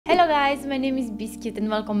Hello guys, my name is Biscuit and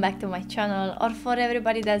welcome back to my channel, or for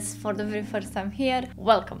everybody that's for the very first time here,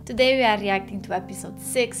 welcome. Today we are reacting to episode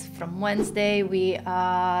 6 from Wednesday. We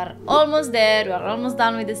are almost there, we are almost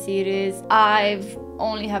done with the series. I've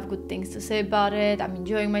only have good things to say about it. I'm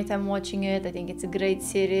enjoying my time watching it. I think it's a great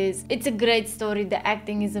series. It's a great story, the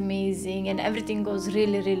acting is amazing and everything goes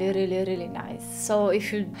really nice. So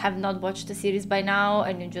if you have not watched the series by now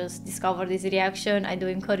and you just discovered this reaction, I do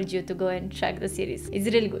encourage you to go and check the series.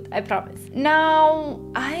 It's really good, I promise. Now,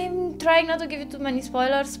 I'm trying not to give you too many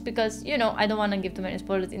spoilers because, you know, I don't want to give too many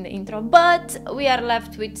spoilers in the intro, but we are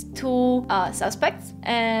left with two suspects,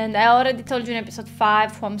 and I already told you in episode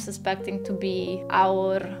 5 who I'm suspecting to be our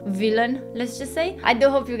villain, let's just say. I do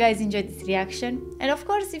hope you guys enjoyed this reaction, and of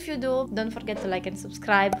course if you do, don't forget to like and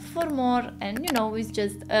subscribe for more, and you know, it's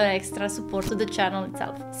just extra support to the channel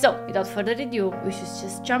itself. So without further ado, we should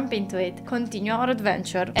just jump into it, continue our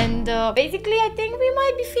adventure, and basically I think we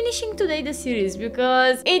might be finishing today the series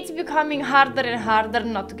because it's becoming harder and harder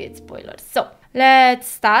not to get spoilers. So let's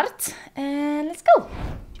start and let's go.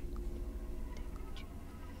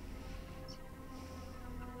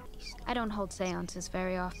 I don't hold seances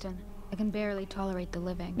very often. I can barely tolerate the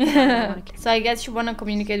living. So I guess you want to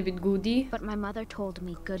communicate with Goody. But my mother told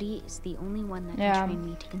me Goody is the only one that can train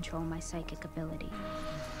me to control my psychic ability.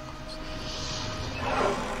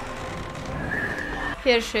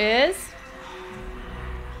 Here she is.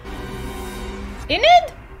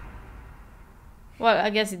 Enid? Well, I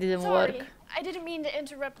guess it didn't work. I didn't mean to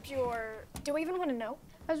interrupt your... Do I even want to know?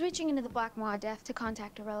 I was reaching into the Black Maw of Death to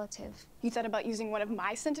contact a relative. You thought about using one of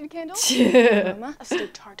my scented candles? Mama, a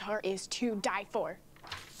steak tartare is to die for.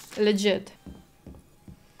 Legit.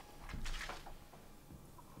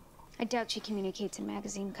 I doubt she communicates in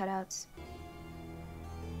magazine cutouts.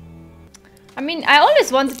 I mean, I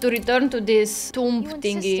always wanted to return to this tomb You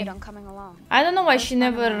thingy. insisted on coming along. I don't know why she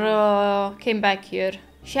never came back here.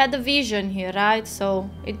 She had a vision here, right? So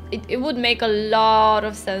it would make a lot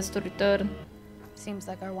of sense to return. Seems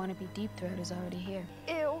like our wannabe deep throat is already here.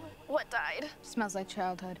 Ew, what died? Smells like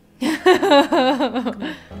childhood. Look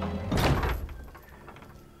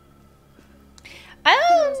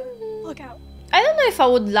out. I don't know if I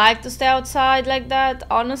would like to stay outside like that.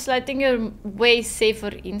 Honestly, I think you're way safer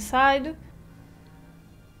inside.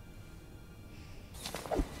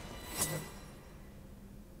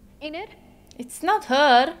 Enid? It's not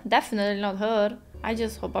her. Definitely not her. I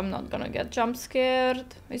just hope I'm not gonna get jump scared.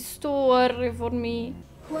 It's too early for me.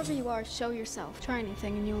 Whoever you are, show yourself. Try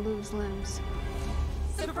anything and you'll lose limbs.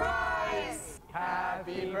 Surprise!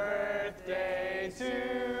 Happy birthday to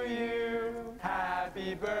you.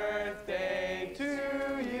 Happy birthday to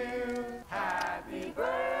you. Happy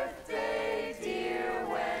birthday, dear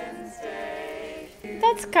Wednesday.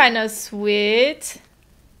 That's kind of sweet.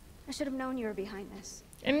 I should have known you were behind this.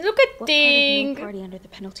 And look at What Ting. part of no party under the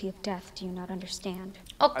penalty of death do you not understand?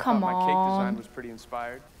 Oh, I come thought my cake design on. was pretty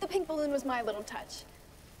inspired. The pink balloon was my little touch.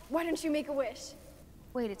 Why don't you make a wish?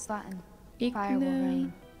 Wait, it's Latin. Ik Fire will know.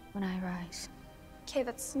 rain when I rise. Okay,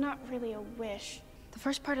 that's not really a wish. The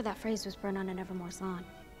first part of that phrase was burned on an Evermore's lawn.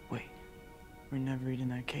 Wait, we're never eating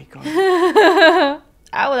that cake, are we?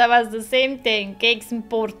 I would have asked the same thing. Cake's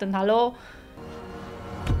important, hello?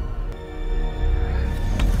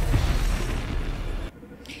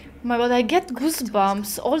 Oh my god, I get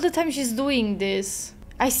goosebumps all the time she's doing this.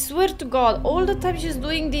 I swear to god, all the time she's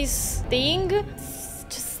doing this thing. It's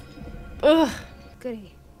just... Ugh.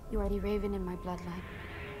 Goody, you are the raven in my bloodline.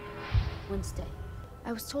 Wednesday.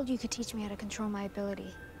 I was told you could teach me how to control my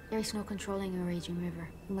ability. There is no controlling a raging river.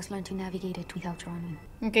 You must learn to navigate it without drowning.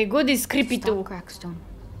 Okay, good is creepy Stop too. Crackstone.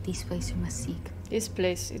 These places you must seek. This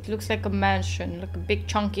place, it looks like a mansion, like a big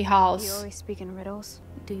chunky You house. always speak in riddles.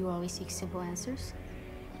 Do you always seek simple answers?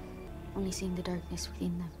 Only seeing the darkness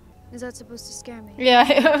within them. Is that supposed to scare me? Yeah,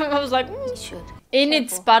 I was like, You should.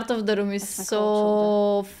 Enid's part of the room is That's my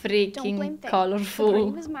so Don't blame freaking things. The colorful.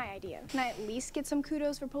 party was my idea. Can I at least get some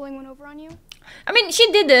kudos for pulling one over on you? I mean,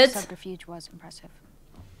 she did it. Subterfuge was impressive.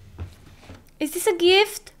 Is this a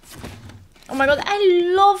gift? Oh my god, I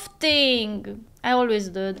love Ting. I always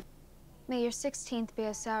did. May your 16th be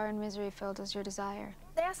as sour and misery-filled as your desire.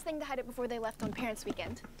 They asked Thing to hide it before they left on Parents'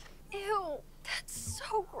 Weekend. Ew, that's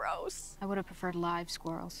so gross. I would have preferred live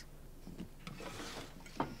squirrels.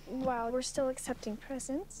 Wow, we're still accepting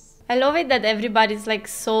presents. I love it that everybody's like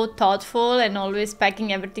so thoughtful and always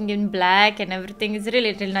packing everything in black, and everything is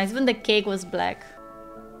really nice. Even the cake was black.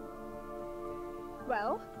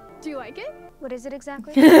 Well, do you like it? What is it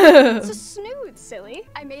exactly? It's a snood, silly.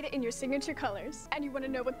 I made it in your signature colors. And you want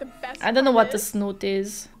to know what the best I don't know part what a is? snoot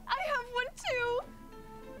is. I have one too.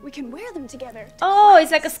 We can wear them together. Oh,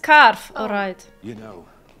 it's like a scarf. Alright. You know,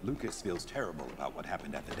 Lucas feels terrible about what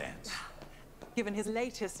happened at the dance. Given his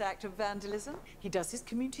latest act of vandalism, he does his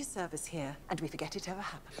community service here, and we forget it ever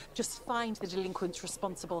happened. Just find the delinquents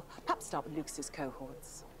responsible, perhaps start with Lucas's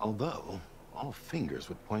cohorts. Although, all fingers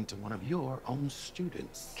would point to one of your own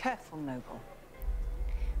students. Careful, Noble.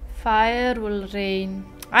 Fire will rain.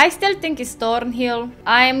 I still think it's Thornhill.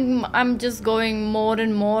 I'm just going more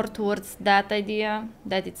and more towards that idea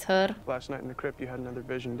that it's her. Last night in the crypt, you had another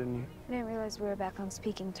vision, didn't you? I didn't realize we were back on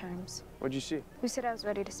speaking terms. What'd you see? Who said I was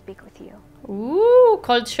ready to speak with you? Ooh,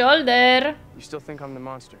 cold shoulder. You still think I'm the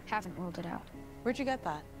monster? Haven't ruled it out. Where'd you get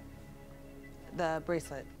that? The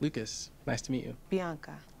bracelet. Lucas, nice to meet you.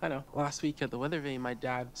 Bianca. I know. Last week at the weather vane, my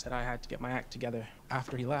dad said I had to get my act together.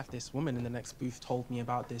 After he left, this woman in the next booth told me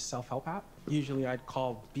about this self-help app. Usually I'd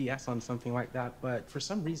call BS on something like that, but for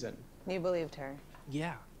some reason, You believed her.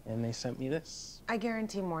 yeah. And they sent me this. I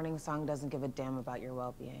guarantee Morning Song doesn't give a damn about your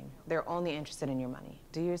well-being. They're only interested in your money.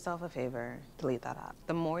 Do yourself a favor, delete that app.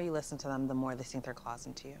 The more you listen to them, the more they sink their claws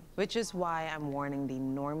into you. Which is why I'm warning the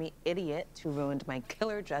normie idiot who ruined my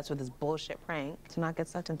killer dress with his bullshit prank to not get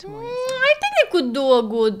sucked into Morning Song. I think they could do a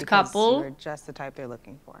good Because couple. you're just the type they're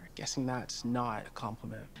looking for. Guessing that's not a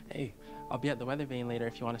compliment. Hey, I'll be at the weather vane later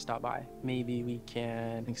if you want to stop by. Maybe we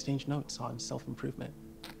can exchange notes on self-improvement.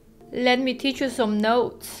 Let me teach you some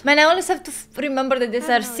notes. Man, I always have to remember that these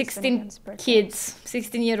I are know it's 16 Finnegan's birthday. kids.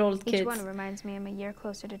 16-year-old Each kids. one reminds me I'm a year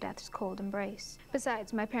closer to death's cold embrace.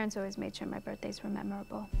 Besides, my parents always made sure my birthdays were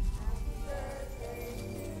memorable.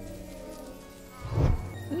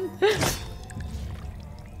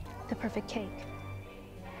 The perfect cake.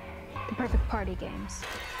 The perfect party games.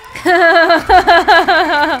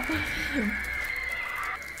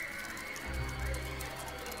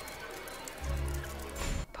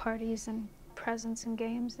 Parties and presents and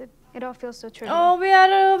games. It all feels so trivial. Oh, we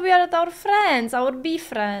are our friends, our bee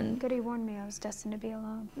friend. Goody warned me I was destined to be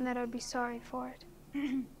alone, and that I'd be sorry for it.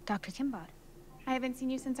 Dr. Kimbod. I haven't seen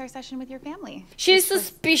you since our session with your family. She's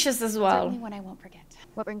suspicious as well. Certainly one I won't forget.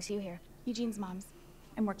 What brings you here? Eugene's mom's.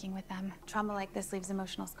 I'm working with them. Trauma like this leaves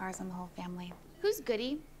emotional scars on the whole family. Who's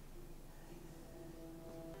Goody?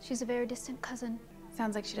 She's a very distant cousin.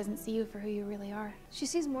 Sounds like she doesn't see you for who you really are. She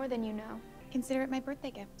sees more than you know. Consider it my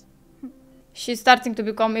birthday gift. She's starting to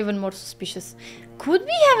become even more suspicious. Could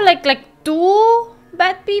we have like two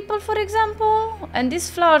bad people, for example? And these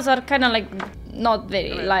flowers are kind of like not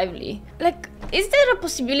very lively. Like, is there a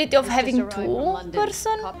possibility of having two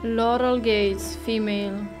person? Laurel Gates,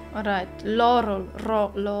 female. Alright, Laurel.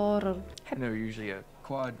 I know you're usually a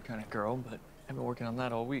quad kind of girl, but I've been working on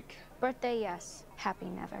that all week. Birthday, yes. Happy,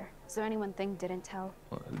 never. Is there any one thing didn't tell?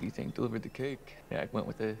 Well, who do you think delivered the cake? Yeah, I went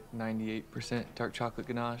with a 98% dark chocolate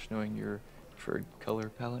ganache, knowing your preferred color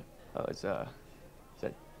palette. Oh, is that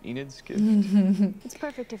Enid's gift? It's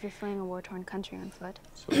perfect if you're fleeing a war-torn country on foot.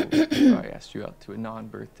 So I asked you out to a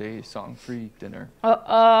non-birthday song-free dinner.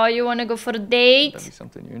 You wanna go for a date? Would that be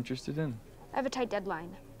something you're interested in? I have a tight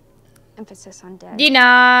deadline. Emphasis on dead.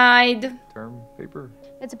 Denied. Term paper?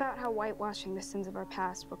 It's about how whitewashing the sins of our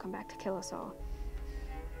past will come back to kill us all.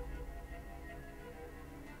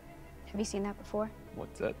 Have you seen that before?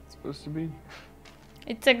 What's that supposed to be?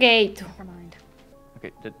 It's a gate. Never mind.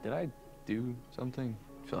 Okay, did I do something?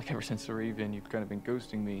 I feel like ever since the Raven, you've kind of been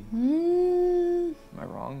ghosting me. Am I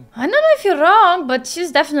wrong? I don't know if you're wrong, but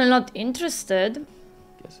she's definitely not interested.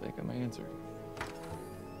 Guess I got my answer.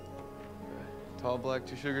 Tall black,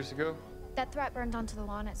 2 sugars to go? That threat burned onto the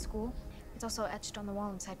lawn at school. It's also etched on the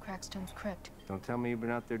wall inside Crackstone's crypt. Don't tell me you've been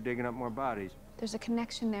out there digging up more bodies. There's a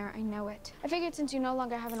connection there, I know it. I figured since you no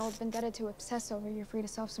longer have an old vendetta to obsess over, you're free to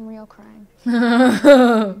solve some real crime.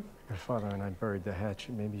 Your father and I buried the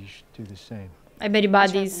hatchet. Maybe you should do the same. I bury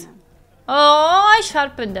bodies. Oh, I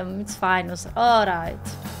sharpened them. It's fine. Alright.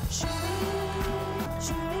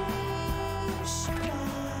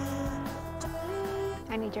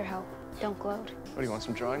 I need your help. Don't gloat. What, do you want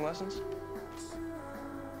some drawing lessons?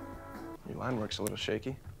 Your line work's a little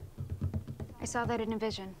shaky. I saw that in a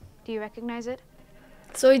vision. Do you recognize it?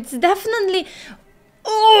 So it's definitely...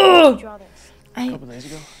 Oh! Draw this. A couple days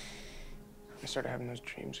ago, I started having those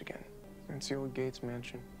dreams again. It's the old Gates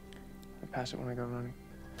mansion. I pass it when I go running.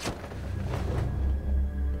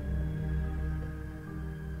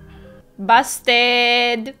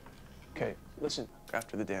 Busted. Okay, listen,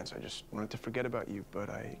 after the dance, I just wanted to forget about you, but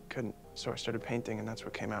I couldn't. So I started painting, and that's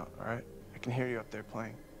what came out, all right? I can hear you up there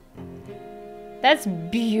playing. That's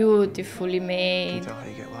beautifully I made. can tell how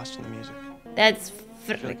you get lost in the music. That's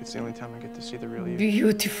I feel like it's the only time I get to see the real you.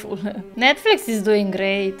 beautiful. Netflix is doing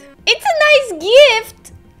great. It's a nice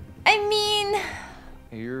gift. I mean...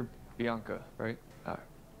 Hey, you're Bianca, right?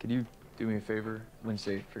 Could you do me a favor?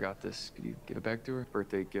 Wednesday forgot this. Could you give it back to her?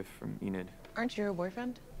 Birthday gift from Enid. Aren't you her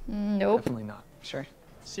boyfriend? Nope. Definitely not. Sure.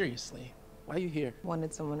 Seriously, why are you here?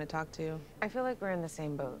 Wanted someone to talk to. I feel like we're in the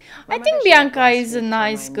same boat. I My think mother showed up Bianca last is a week to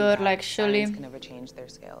nice remind me girl, that actually. science can never change their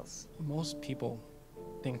scales. Most people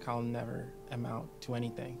think I'll never amount to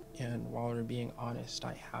anything. And while we're being honest,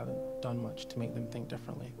 I haven't done much to make them think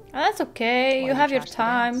differently. That's okay. Why You did have your trash the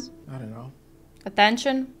time. dance? I don't know.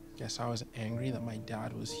 Attention. Guess I was angry that my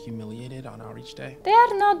dad was humiliated on outreach day. They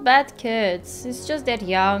are not bad kids. It's just they're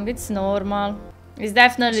young. It's normal. It's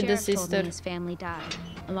definitely the Sheriff told me sister. his family died,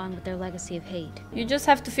 along with their legacy of hate. You just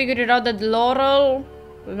have to figure it out that Laura,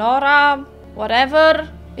 whatever,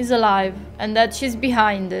 is alive and that she's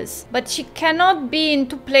behind this. But she cannot be in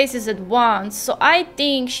two places at once, so I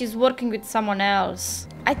think she's working with someone else.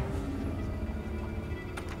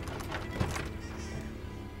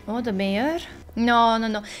 Oh, the mayor?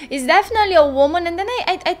 No. It's definitely a woman, and then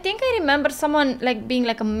I think I remember someone like being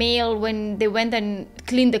like a male when they went and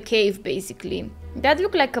cleaned the cave, basically. That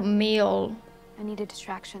looked like a male. I need a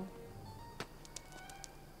distraction.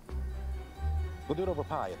 We'll do it over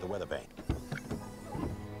pie at the weather vane.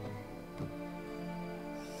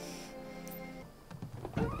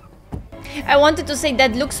 I wanted to say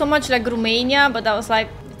that looks so much like Romania, but I was like,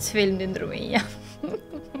 it's filmed in Romania.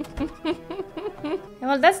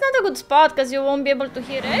 Well, that's not a good spot because you won't be able to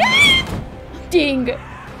hear anything.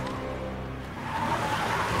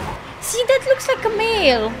 See, that looks like a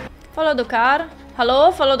male. Follow the car.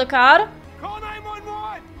 Hello, follow the car. Call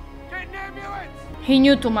 911! Get an ambulance! He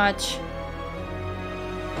knew too much.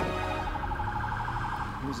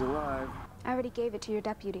 He's alive. I already gave it to your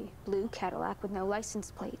deputy. Blue Cadillac with no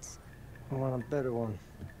license plates. I want a better one.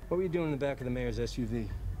 What were you doing in the back of the mayor's SUV?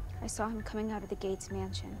 I saw him coming out of the Gates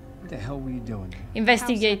mansion. What the hell were you doing?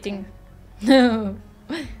 Investigating. No.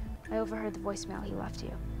 I overheard the voicemail he left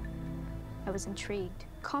you. I was intrigued.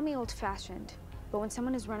 Call me old-fashioned, but when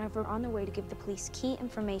someone is run over on their way to give the police key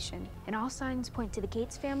information, and all signs point to the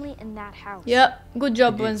Gates family in that house. Yeah, good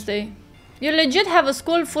job, Wednesday. You legit have a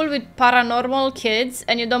school full with paranormal kids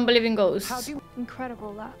and you don't believe in ghosts.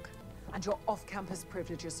 Incredible luck. And your off-campus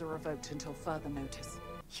privileges are revoked until further notice.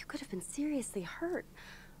 You could have been seriously hurt,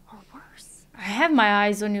 or worse. I have my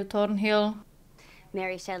eyes on you, Thornhill.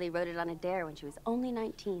 Mary Shelley wrote it on a dare when she was only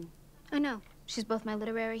 19. I know. She's both my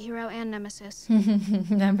literary hero and nemesis.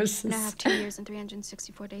 Nemesis. And I have 2 years and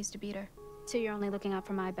 364 days to beat her. So you're only looking out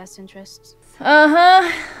for my best interests.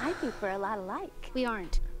 Uh-huh. I think we're a lot alike. We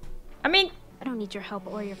aren't. I mean... I don't need your help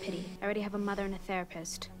or your pity. I already have a mother and a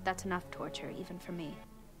therapist. That's enough torture, even for me.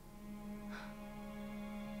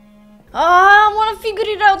 I want to figure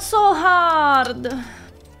it out so hard.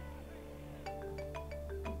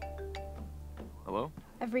 Hello?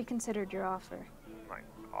 I've reconsidered your offer. My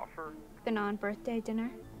offer? The non-birthday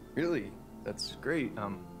dinner. Really? That's great.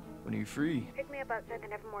 When are you free? Pick me up outside the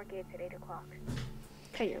Nevermore gates at 8 o'clock.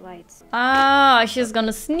 Cut your lights. Ah, she's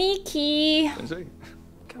gonna sneaky. Wednesday?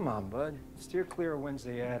 Come on, bud. Steer clear of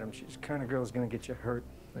Wednesday Adams. She's the kind of girl who's gonna get you hurt.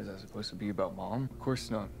 Is that supposed to be about Mom? Of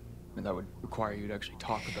course not. And that would require you to actually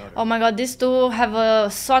talk about it. Oh my god, these two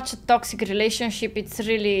have such a toxic relationship. It's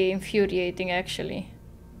really infuriating, actually.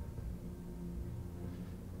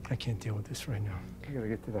 I can't deal with this right now. I gotta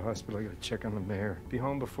get to the hospital. I gotta check on the mayor. Be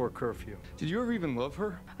home before curfew. Did you ever even love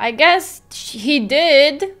her? I guess he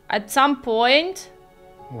did at some point.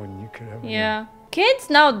 More than you could ever. Yeah. Kids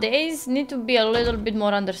nowadays need to be a little bit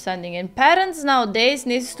more understanding, and parents nowadays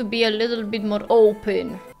needs to be a little bit more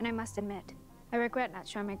open. And I must admit, I regret not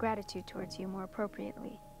showing my gratitude towards you more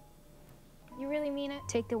appropriately. You really mean it?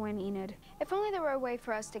 Take the win, Enid. If only there were a way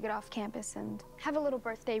for us to get off campus and have a little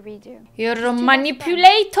birthday redo. You're a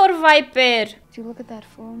manipulator, Viper. Do look at that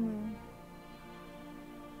full moon.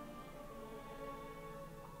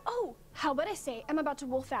 Oh, how about I say I'm about to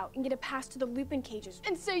wolf out and get a pass to the Lupin cages,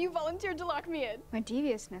 and so you volunteered to lock me in. My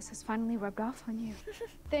deviousness has finally rubbed off on you.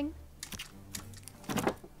 Thing.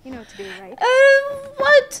 You know what to do, right?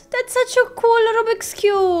 What? That's such a cool Rubik's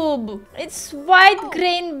Cube. It's white,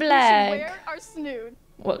 gray, and black. We should wear our snood.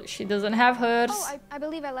 Well, she doesn't have hers. Oh, I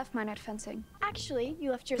believe I left mine at fencing. Actually, you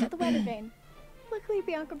left yours at the weather vane. Luckily,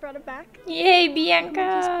 Bianca brought it back. Yay,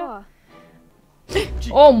 Bianca.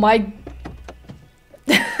 Oh my...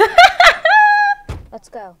 Let's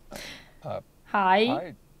go. Hi.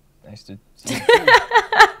 Hi. Nice to see you.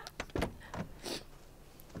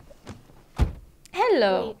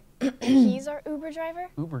 Hello. Wait, he's our Uber driver?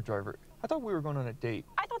 Uber driver? I thought we were going on a date.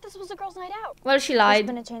 I thought this was a girls' night out. Well, she lied. There's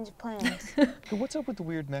been a change of plans. So what's up with the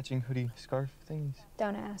weird matching hoodie scarf things?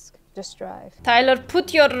 Don't ask. Just drive. Tyler,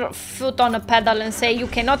 put your foot on a pedal and say, you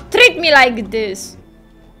cannot treat me like this.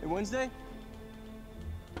 Hey, Wednesday?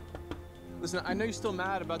 Listen, I know you're still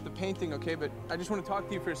mad about the painting, okay? But I just want to talk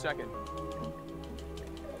to you for a second.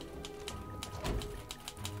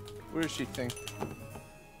 Where is she, Thing?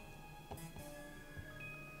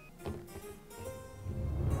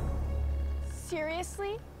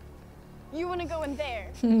 Seriously? You want to go in there?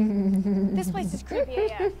 This place is creepy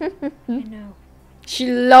AF. I know. She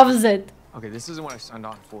loves it. Okay, this isn't what I signed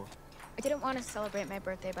on for. I didn't want to celebrate my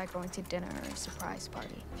birthday by going to dinner or a surprise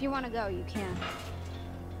party. If you want to go, you can.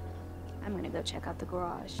 I'm gonna go check out the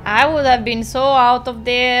garage. I would have been so out of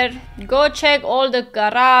there. Go check all the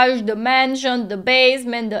garage, the mansion, the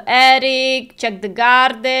basement, the attic, check the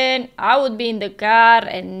garden. I would be in the car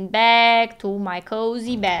and back to my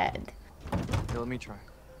cozy bed. Here, let me try.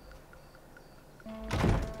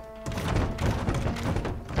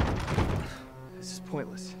 This is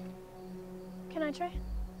pointless. Can I try?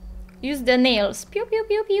 Use the nails. Pew pew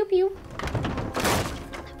pew pew pew.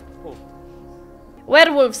 Oh.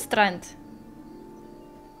 Werewolf strength.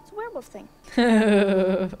 It's a werewolf thing.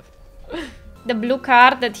 The blue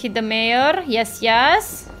car that hit the mayor. Yes,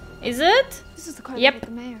 yes. Is it? This is the car Yep. that hit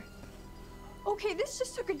the mayor. Okay, this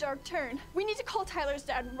just took a dark turn. We need to call Tyler's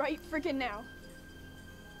dad right freaking now.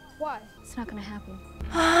 Why? It's not gonna happen.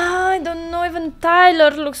 I don't know, even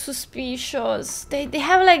Tyler looks suspicious. They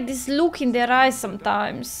have like this look in their eyes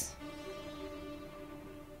sometimes.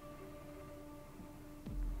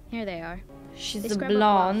 Here they are. She's They the scrub up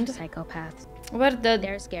laws blonde. for psychopaths. Where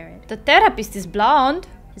There's Garrett. the therapist is blonde.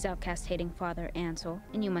 His outcast-hating father, Ansel,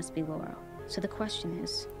 and you must be Laurel. So the question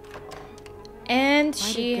is, And Why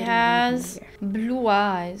she did Garrett has leave blue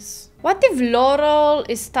eyes. What if Laurel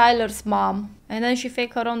is Tyler's mom? And then she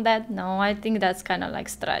fake her own dad? No, I think that's kind of like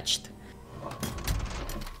stretched.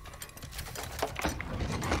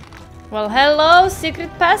 Well, hello, secret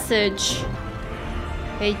passage.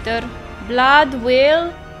 Hater. Blood,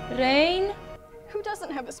 will, rain. Who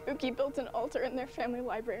doesn't have a spooky built-in altar in their family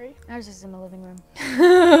library? ours is in the living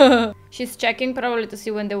room. She's checking probably to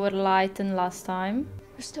see when they were lightened last time.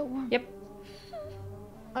 We're still warm. Yep.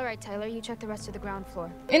 All right, Tyler, you check the rest of the ground floor.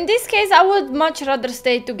 In this case, I would much rather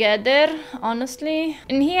stay together, honestly.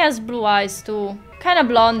 And he has blue eyes too. Kind of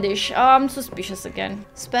blondish. Oh, I'm suspicious again.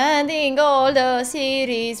 Spending all the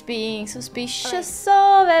series being suspicious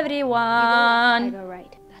of everyone. I go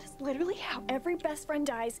right. That is literally how every best friend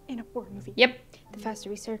dies in a horror movie. Yep. The faster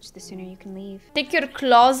we search, the sooner you can leave. Take your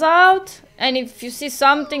claws out, and if you see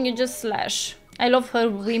something, you just slash. I love her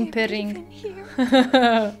whimpering.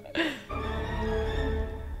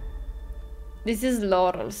 This is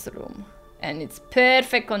Laurel's room, and it's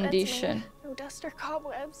perfect condition. No dust or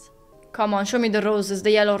cobwebs. Come on, show me the roses,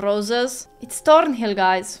 the yellow roses. It's Thornhill,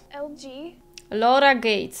 guys. LG. Laura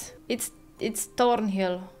Gates. It's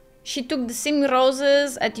Thornhill. She took the same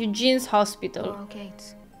roses at Eugene's hospital. Laurel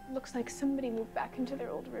Gates. Looks like somebody moved back into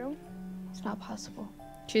their old room. It's not possible.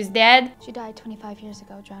 She's dead? She died 25 years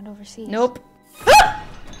ago, drowned overseas. Nope.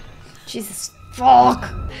 Jesus,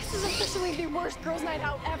 fuck. This is officially the worst girls' night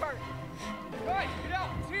out ever. Guys, get out!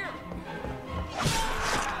 It's here!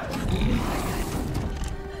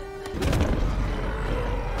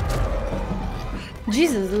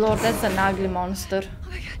 Jesus Lord, that's an ugly monster.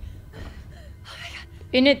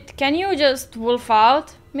 In it, can you just wolf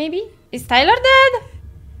out, maybe? Is Tyler dead?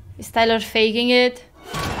 Is Tyler faking it?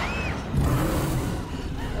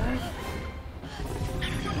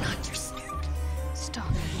 Not your snoot.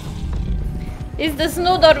 Stop. Is the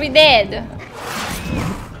snoot or we dead?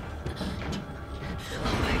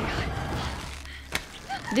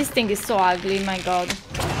 This thing is so ugly, my god.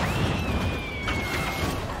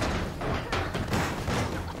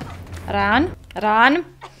 Run, run.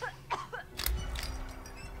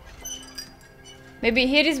 Maybe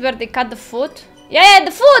here is where they cut the foot. Yeah,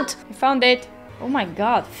 the foot! I found it. Oh my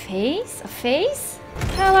god, face? A face? What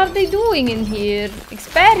the hell are they doing in here?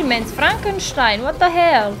 Experiments, Frankenstein, what the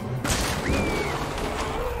hell?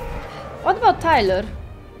 What about Tyler?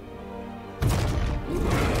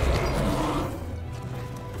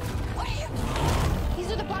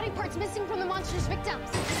 These are the body parts missing from the monster's victims.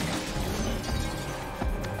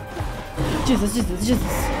 Jesus, Jesus,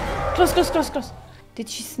 Jesus. Close, close, close, close. Did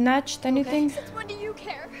she snatch anything? Since when do you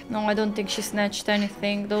care? No, I don't think she snatched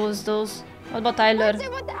anything. Those. What about Tyler?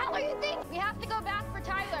 What the hell are you thinking? We have to go back for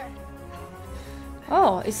Tyler.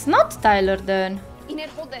 Oh, it's not Tyler then. Enid,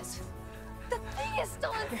 hold this. The thing is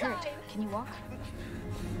still inside. Can you walk?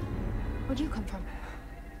 Where'd you come from?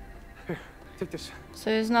 Here, take this. So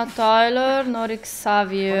it's not Tyler nor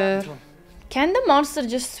Xavier. Can the monster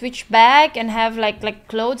just switch back and have like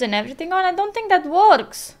clothes and everything on? I don't think that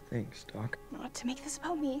works. Thanks, Doc. Not to make this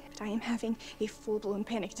about me, but I am having a full-blown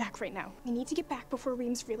panic attack right now. We need to get back before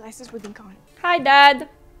Reams realizes we've been gone. Hi, Dad.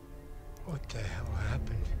 What the hell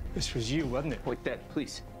happened? This was you, wasn't it? Wait, Dad,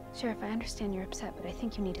 please. Sheriff, I understand you're upset, but I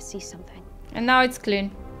think you need to see something. And now it's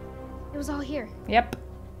clean. It was all here. Yep.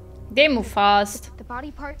 They move fast. The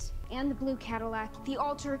body parts and the blue Cadillac, the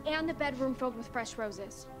altar and the bedroom filled with fresh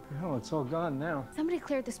roses. Hell, it's all gone now. Somebody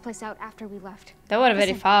cleared this place out after we left. They were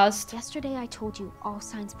very fast. Yesterday I told you all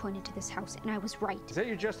signs pointed to this house, and I was right. Is that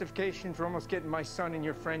your justification for almost getting my son and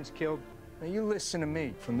your friends killed? Now you listen to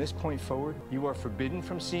me. From this point forward, you are forbidden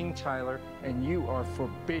from seeing Tyler, and you are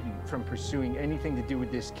forbidden from pursuing anything to do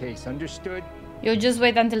with this case. Understood? You just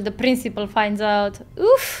wait until the principal finds out.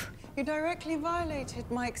 Oof! You directly violated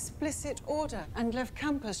my explicit order and left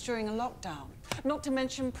campus during a lockdown. Not to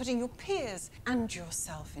mention putting your peers and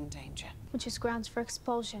yourself in danger. Which is grounds for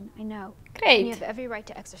expulsion, I know. Great. And you have every right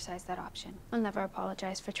to exercise that option. I'll never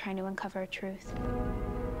apologize for trying to uncover a truth.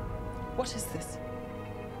 What is this?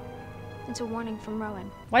 It's a warning from Rowan.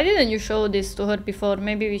 Why didn't you show this to her before?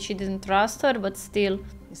 Maybe she didn't trust her, but still.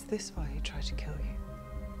 Is this why he tried to kill you?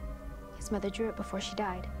 His mother drew it before she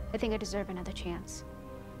died. I think I deserve another chance.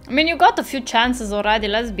 I mean, you got a few chances already,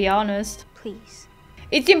 let's be honest. Please.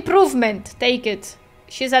 It's improvement. Take it.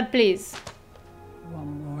 She said please.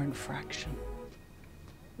 One more infraction.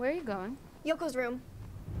 Where are you going? Yoko's room.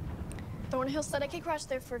 Thornhill said I could crash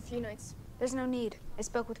there for a few nights. There's no need. I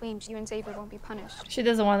spoke with Weems. You and Xavier won't be punished. She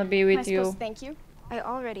doesn't want to be with Am I you. supposed to thank you? I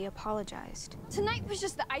already apologized. Tonight was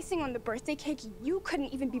just the icing on the birthday cake you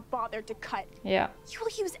couldn't even be bothered to cut. Yeah. You will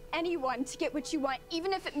use anyone to get what you want,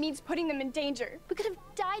 even if it means putting them in danger. We could have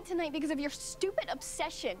died tonight because of your stupid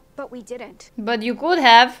obsession. But we didn't. But you could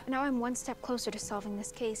have. Now I'm one step closer to solving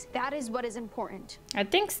this case. That is what is important. I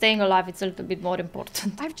think staying alive is a little bit more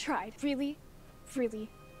important. I've tried really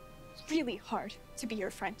hard to be your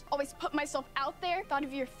friend. Always put myself out there, thought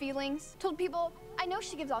of your feelings, told people, I know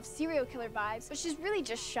she gives off serial killer vibes, but she's really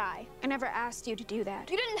just shy. I never asked you to do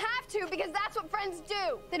that. You didn't have to, because that's what friends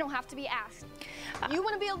do. They don't have to be asked. You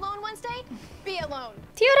want to be alone Wednesday? Be alone.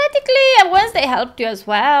 Theoretically, Wednesday helped you as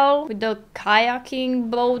well with the kayaking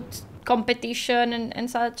boat competition and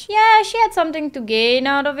such. Yeah, she had something to gain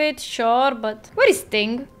out of it, sure, but where is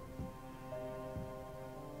Sting?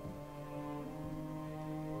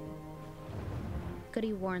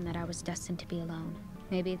 Goody warned that I was destined to be alone.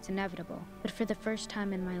 Maybe it's inevitable, but for the first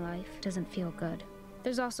time in my life, it doesn't feel good.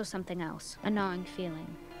 There's also something else, a gnawing feeling.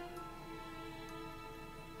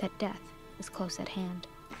 That death is close at hand.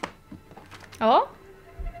 Oh?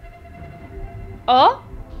 Oh?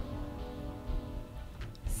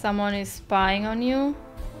 Someone is spying on you?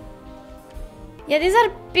 Yeah, these are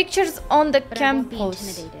pictures on the But campus. I won't be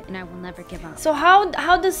intimidated, and I will never give up. So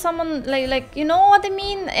how does someone like you know what I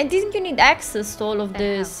mean? I think you need access to all of That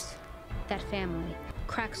this. house, that family,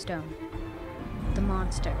 Crackstone, the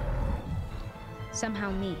monster, somehow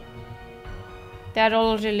me. They're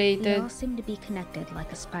all We related. all seem to be connected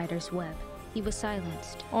like a spider's web. He was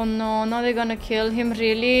silenced. Oh no, now they're gonna kill him,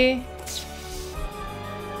 really?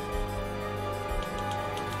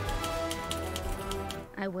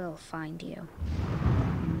 I will find you.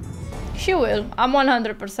 She will. I'm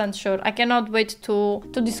 100% sure. I cannot wait to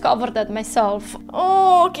discover that myself.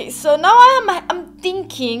 Oh, okay. So now I'm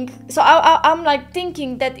thinking. So I'm like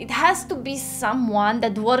thinking that it has to be someone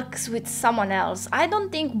that works with someone else. I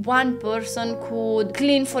don't think one person could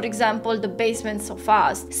clean, for example, the basement so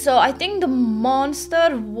fast. So I think the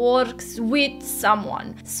monster works with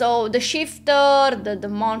someone. So the shifter, the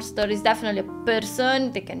monster is definitely a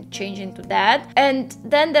person. They can change into that. And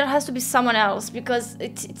then there has to be someone else because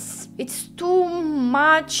it's too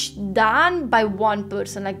much done by one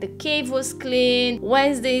person. Like the cave was clean,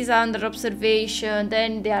 Wednesday is under observation,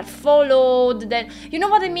 then they are followed, then you know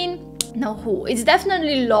what I mean? Now who? It's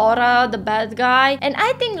definitely Laura, the bad guy, and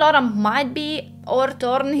I think Laura might be or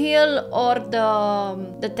Thornhill or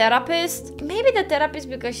the therapist. Maybe the therapist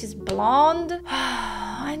because she's blonde.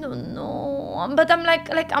 I don't know, but I'm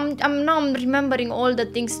I'm now remembering all the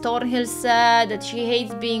things Thornhill said, that she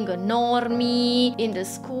hates being a normie in the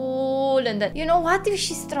school, and that, you know, what if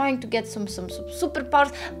she's trying to get some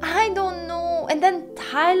superpowers? I don't know. And then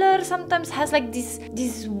Tyler sometimes has like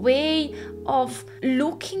this way of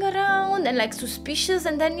looking around and like suspicious,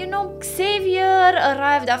 and then, you know, Xavier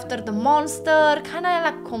arrived after the monster, kind of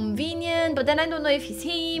like convenient, but then I don't know if he's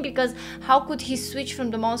him, because how could he switch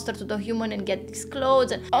from the monster to the human and get these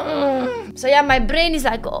clothes? And so yeah, my brain is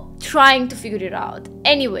like trying to figure it out.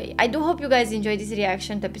 Anyway, I do hope you guys enjoyed this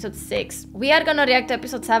reaction to episode 6. We are gonna react to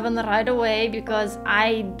episode 7 right away because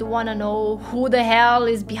I do wanna know who the hell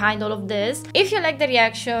is behind all of this. If you like the reaction,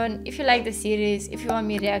 reaction. If you like the series, if you want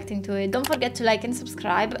me reacting to it, don't forget to like and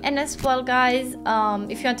subscribe. And as well, guys,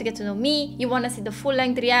 if you want to get to know me, you want to see the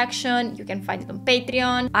full-length reaction, you can find it on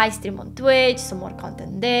Patreon. I stream on Twitch, some more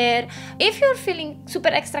content there. If you're feeling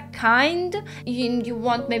super extra kind, you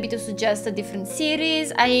want maybe to suggest a different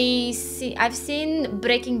series, I've seen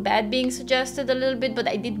Breaking Bad being suggested a little bit, but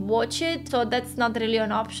I did watch it, so that's not really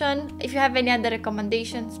an option. If you have any other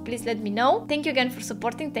recommendations, please let me know. Thank you again for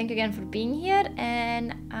supporting, thank you again for being here, and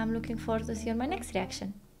I'm looking forward to see you on my next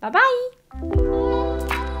reaction. Bye bye!